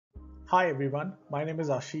Hi everyone, my name is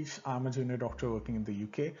Ashish. I'm a junior doctor working in the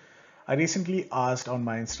UK. I recently asked on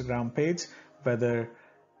my Instagram page whether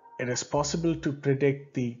it is possible to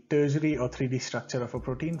predict the tertiary or 3D structure of a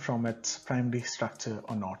protein from its primary structure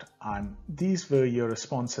or not. And these were your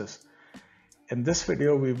responses. In this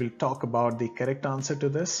video, we will talk about the correct answer to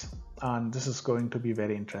this, and this is going to be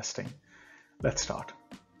very interesting. Let's start.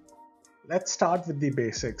 Let's start with the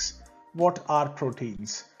basics. What are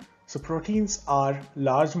proteins? So proteins are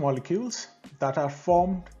large molecules that are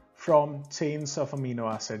formed from chains of amino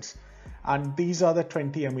acids, and these are the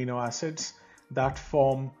 20 amino acids that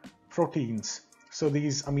form proteins. So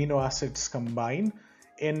these amino acids combine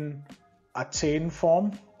in a chain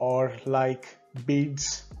form or like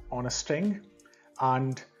beads on a string,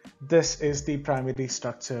 and this is the primary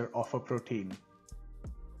structure of a protein.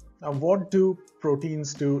 Now, what do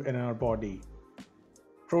proteins do in our body?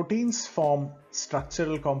 Proteins form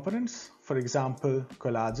structural components, for example,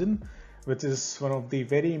 collagen, which is one of the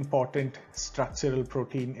very important structural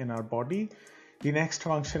protein in our body. The next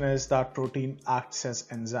function is that protein acts as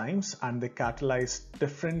enzymes and they catalyze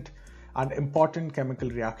different and important chemical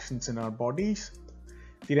reactions in our bodies.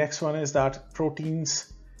 The next one is that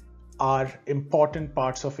proteins are important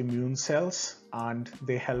parts of immune cells and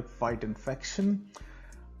they help fight infection.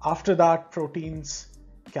 After that, proteins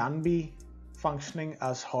can be functioning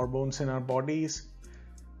as hormones in our bodies,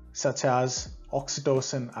 such as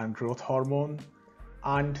oxytocin and growth hormone.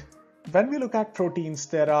 And when we look at proteins,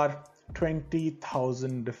 there are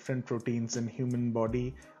 20,000 different proteins in human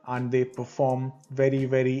body, and they perform very,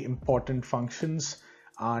 very important functions,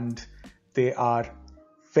 and they are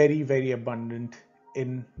very, very abundant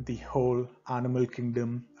in the whole animal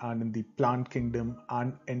kingdom and in the plant kingdom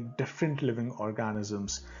and in different living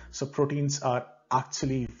organisms. So proteins are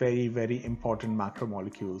actually very, very important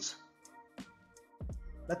macromolecules.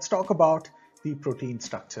 Let's talk about the protein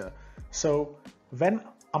structure. So when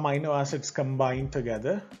amino acids combine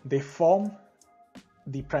together, they form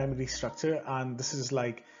the primary structure, and this is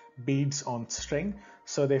like beads on string.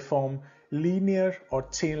 So they form linear or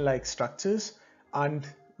chain-like structures, and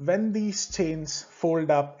when these chains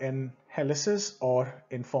fold up in helices or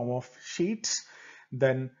in form of sheets,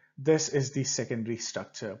 then this is the secondary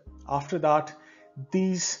structure. After that,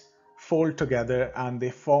 these fold together and they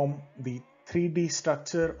form the 3D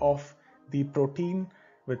structure of the protein,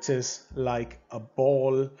 which is like a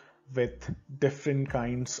ball with different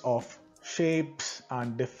kinds of shapes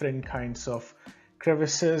and different kinds of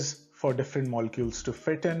crevices for different molecules to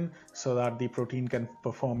fit in so that the protein can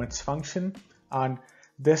perform its function. And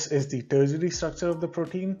this is the tertiary structure of the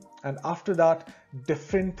protein, and after that,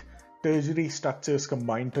 different tertiary structures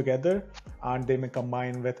combine together and they may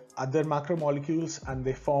combine with other macromolecules and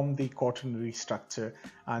they form the quaternary structure,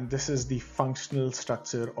 and this is the functional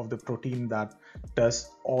structure of the protein that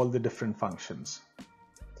does all the different functions.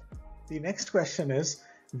 The next question is,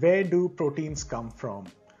 where do proteins come from?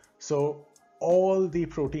 So all the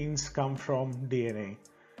proteins come from DNA.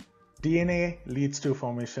 DNA leads to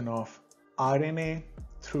formation of RNA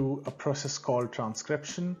through a process called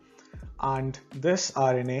transcription, and this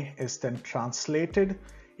RNA is then translated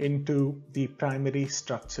into the primary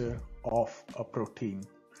structure of a protein.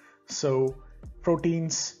 So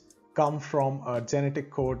proteins come from a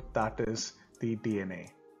genetic code that is the DNA.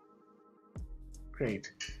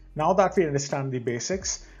 Great. Now that we understand the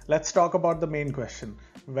basics, let's talk about the main question,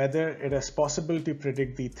 whether it is possible to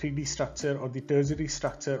predict the 3D structure or the tertiary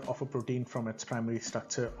structure of a protein from its primary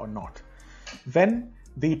structure or not. When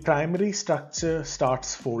the primary structure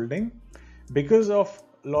starts folding, because of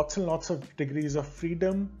lots and lots of degrees of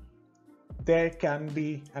freedom, there can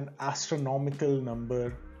be an astronomical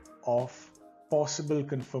number of possible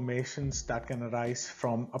conformations that can arise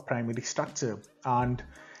from a primary structure. And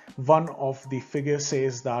one of the figures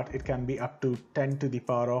says that it can be up to 10 to the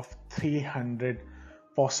power of 300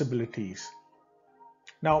 possibilities.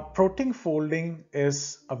 Now, protein folding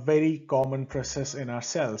is a very common process in our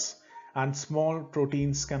cells, and small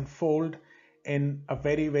proteins can fold in a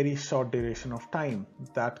very, very short duration of time.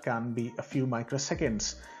 That can be a few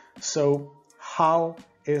microseconds. So how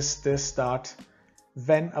is this that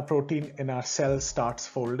when a protein in our cell starts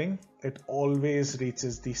folding, it always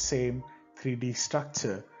reaches the same 3D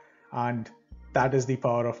structure? And that is the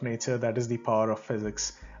power of nature, that is the power of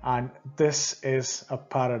physics. And this is a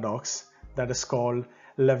paradox that is called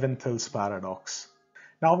Levinthal's paradox.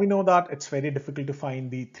 Now we know that it's very difficult to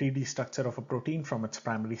find the 3D structure of a protein from its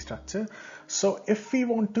primary structure. So if we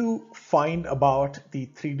want to find about the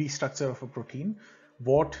 3D structure of a protein,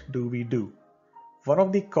 what do we do? One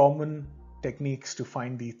of the common techniques to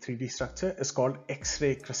find the 3D structure is called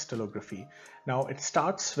X-ray crystallography. Now it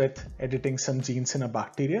starts with editing some genes in a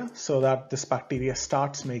bacteria so that this bacteria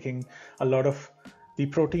starts making a lot of the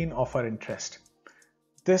protein of our interest.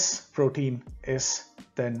 This protein is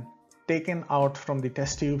then taken out from the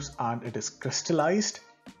test tubes and it is crystallized,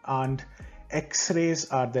 and X-rays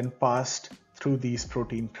are then passed through these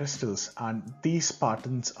protein crystals and these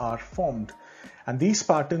patterns are formed, and these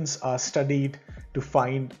patterns are studied to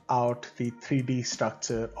find out the 3D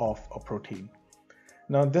structure of a protein.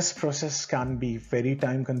 Now this process can be very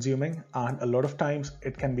time consuming, and a lot of times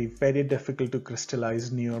it can be very difficult to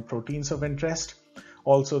crystallize newer proteins of interest.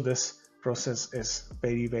 Also, this process is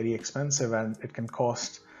very expensive and it can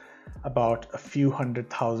cost about a few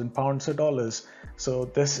 £100,000 or dollars. So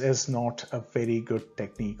this is not a very good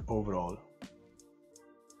technique overall.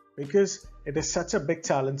 Because it is such a big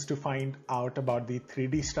challenge to find out about the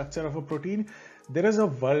 3D structure of a protein, there is a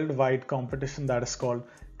worldwide competition that is called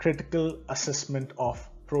Critical Assessment of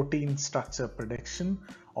Protein Structure Prediction,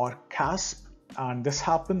 or CASP, and this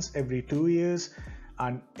happens every 2 years,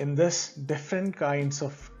 and in this different kinds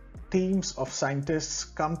of teams of scientists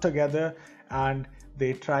come together and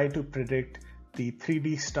they try to predict the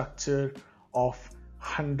 3D structure of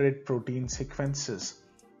 100 protein sequences,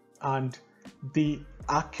 and the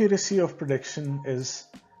accuracy of prediction is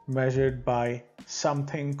measured by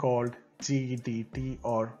something called GDT,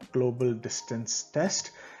 or Global Distance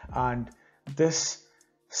Test, and this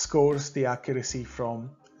scores the accuracy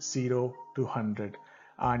from 0 to 100,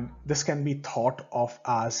 and this can be thought of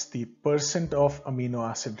as the percent of amino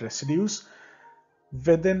acid residues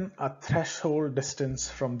within a threshold distance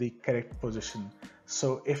from the correct position.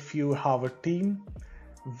 So if you have a team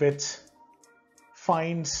which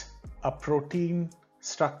finds a protein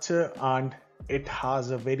structure and it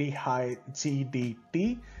has a very high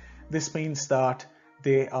GDT, this means that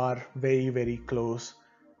they are very close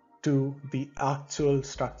to the actual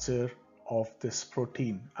structure of this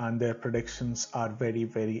protein and their predictions are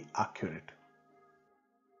very accurate.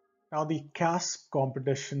 Now the CASP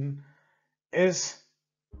competition is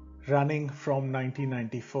running from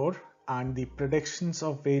 1994 and the predictions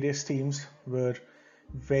of various teams were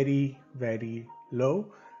very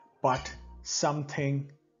low, but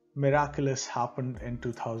something miraculous happened in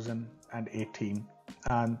 2018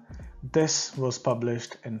 and this was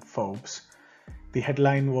published in Forbes. The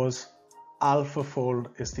headline was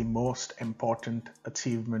AlphaFold is the most important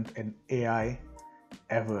achievement in AI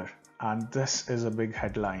ever, and this is a big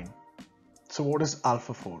headline. So what is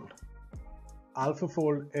AlphaFold?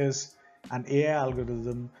 AlphaFold is an AI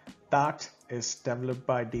algorithm that is developed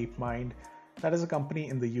by DeepMind. That is a company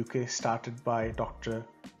in the UK started by Dr.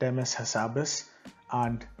 Demis Hassabis,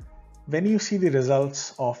 and when you see the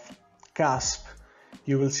results of CASP,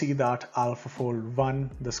 you will see that AlphaFold won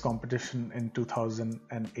this competition in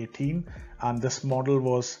 2018 and this model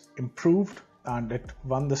was improved and it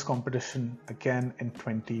won this competition again in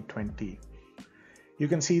 2020. You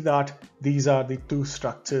can see that these are the two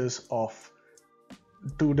structures of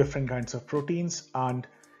two different kinds of proteins, and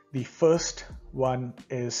the first one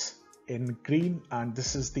is in green and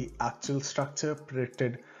this is the actual structure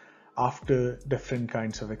predicted after different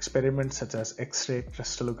kinds of experiments such as X-ray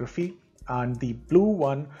crystallography, and the blue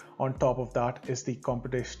one on top of that is the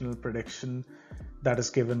computational prediction that is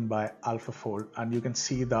given by AlphaFold, and you can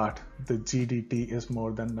see that the GDT is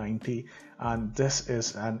more than 90 and this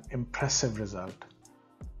is an impressive result.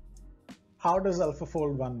 How does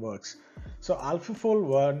AlphaFold 1 works? So AlphaFold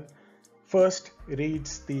 1 first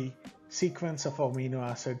reads the sequence of amino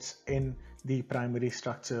acids in the primary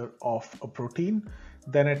structure of a protein.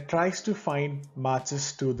 Then it tries to find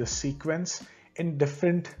matches to the sequence in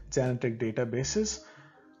different genetic databases.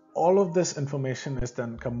 All of this information is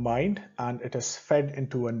then combined and it is fed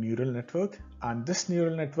into a neural network, and this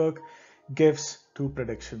neural network gives two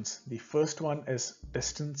predictions. The first one is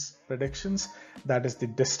distance predictions, that is the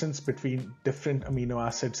distance between different amino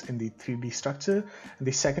acids in the 3D structure, and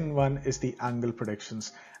the second one is the angle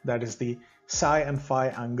predictions, that is the psi and phi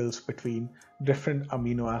angles between different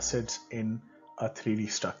amino acids in a 3D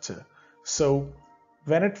structure. So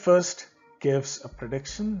when it first gives a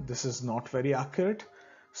prediction, this is not very accurate.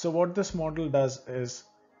 So what this model does is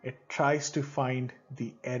it tries to find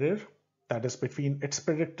the error that is between its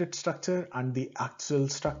predicted structure and the actual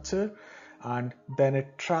structure, and then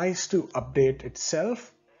it tries to update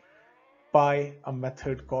itself by a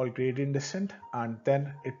method called gradient descent, and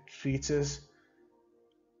then it reaches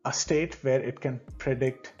a state where it can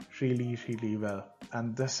predict really well,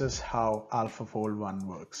 and this is how AlphaFold 1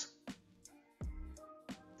 works.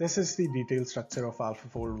 This is the detailed structure of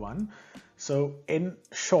AlphaFold 1. So in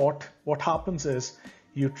short, what happens is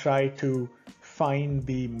you try to find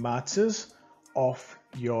the matches of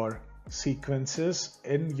your sequences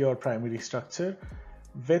in your primary structure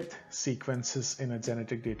with sequences in a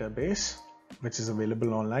genetic database, which is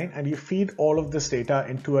available online, and you feed all of this data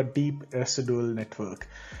into a deep residual network,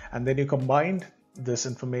 and then you combine this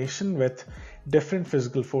information with different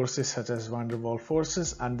physical forces such as van der Waals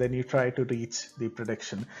forces, and then you try to reach the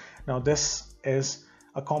prediction. Now this is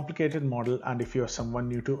a complicated model, and if you're someone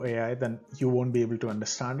new to AI, then you won't be able to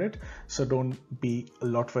understand it, so don't be a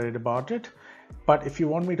lot worried about it. But if you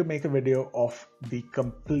want me to make a video of the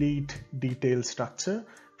complete detailed structure,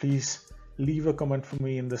 please leave a comment for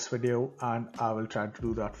me in this video and I will try to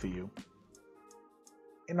do that for you.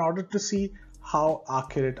 In order to see how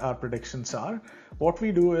accurate our predictions are, what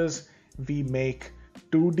we do is we make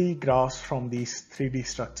 2D graphs from these 3D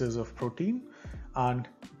structures of protein, and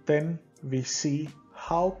then we see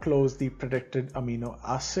how close the predicted amino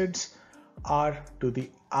acids are to the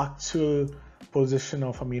actual position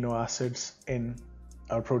of amino acids in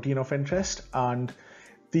our protein of interest, and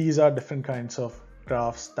these are different kinds of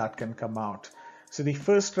graphs that can come out. So the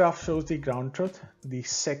first graph shows the ground truth, the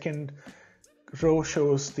second row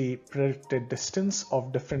shows the predicted distance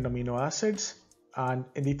of different amino acids, and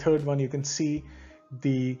in the third one you can see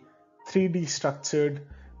the 3D structured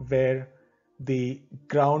where the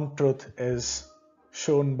ground truth is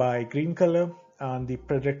shown by green color and the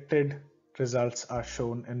predicted results are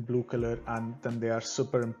shown in blue color, and then they are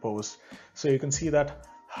superimposed. So you can see that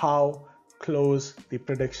how close the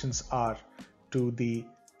predictions are to the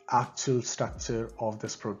actual structure of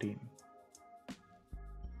this protein.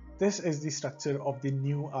 This is the structure of the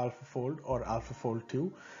new AlphaFold or AlphaFold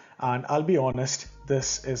 2, and I'll be honest,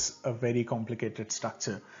 this is a very complicated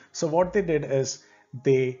structure. So what they did is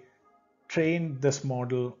they trained this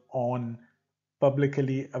model on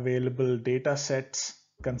publicly available data sets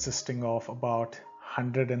consisting of about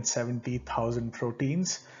 170,000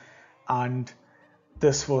 proteins, and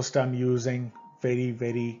this was done using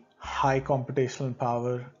very high computational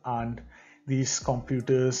power, and these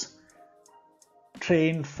computers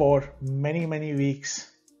trained for many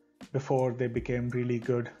weeks before they became really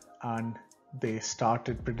good and they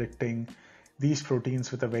started predicting these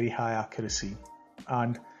proteins with a very high accuracy.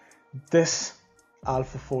 And this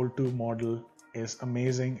AlphaFold 2 model is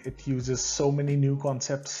amazing. It uses so many new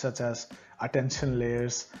concepts such as attention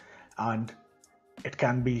layers, and it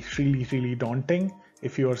can be really daunting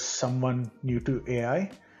if you're someone new to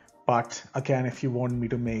AI. But again, if you want me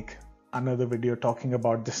to make another video talking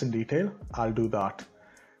about this in detail, I'll do that.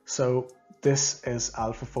 So this is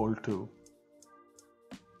AlphaFold 2.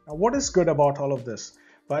 Now what is good about all of this?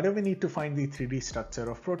 Why do we need to find the 3D structure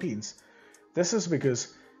of proteins? This is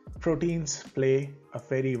because proteins play a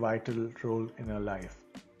very vital role in our life.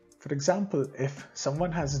 For example, if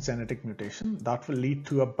someone has a genetic mutation, that will lead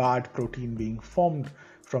to a bad protein being formed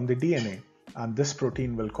from the DNA, and this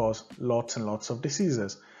protein will cause lots and lots of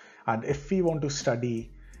diseases. And if we want to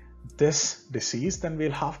study this disease, then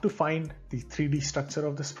we'll have to find the 3D structure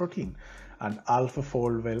of this protein, and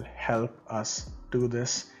AlphaFold will help us do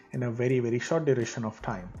this in a very short duration of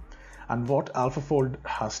time. And what AlphaFold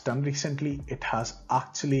has done recently, it has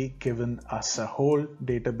actually given us a whole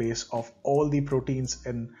database of all the proteins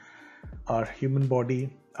in our human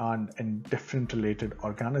body and in different related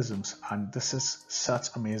organisms, and this is such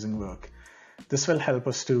amazing work. This will help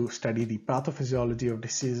us to study the pathophysiology of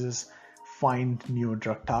diseases, find new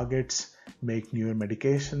drug targets, make newer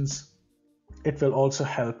medications. It will also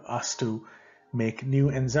help us to make new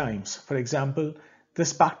enzymes. For example,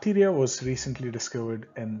 this bacteria was recently discovered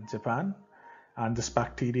in Japan, and this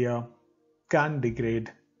bacteria can degrade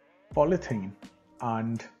polythene.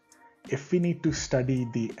 And if we need to study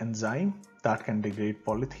the enzyme that can degrade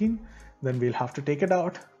polythene, then we'll have to take it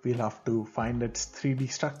out. We'll have to find its 3D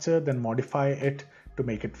structure, then modify it to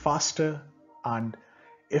make it faster. And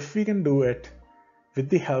if we can do it with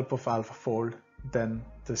the help of AlphaFold, then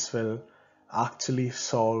this will actually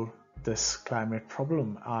solve this climate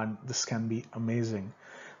problem, and this can be amazing.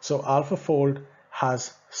 So AlphaFold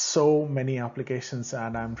has so many applications,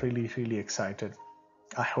 and I'm really excited.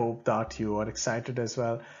 I hope that you are excited as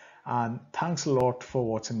well, and thanks a lot for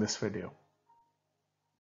watching this video.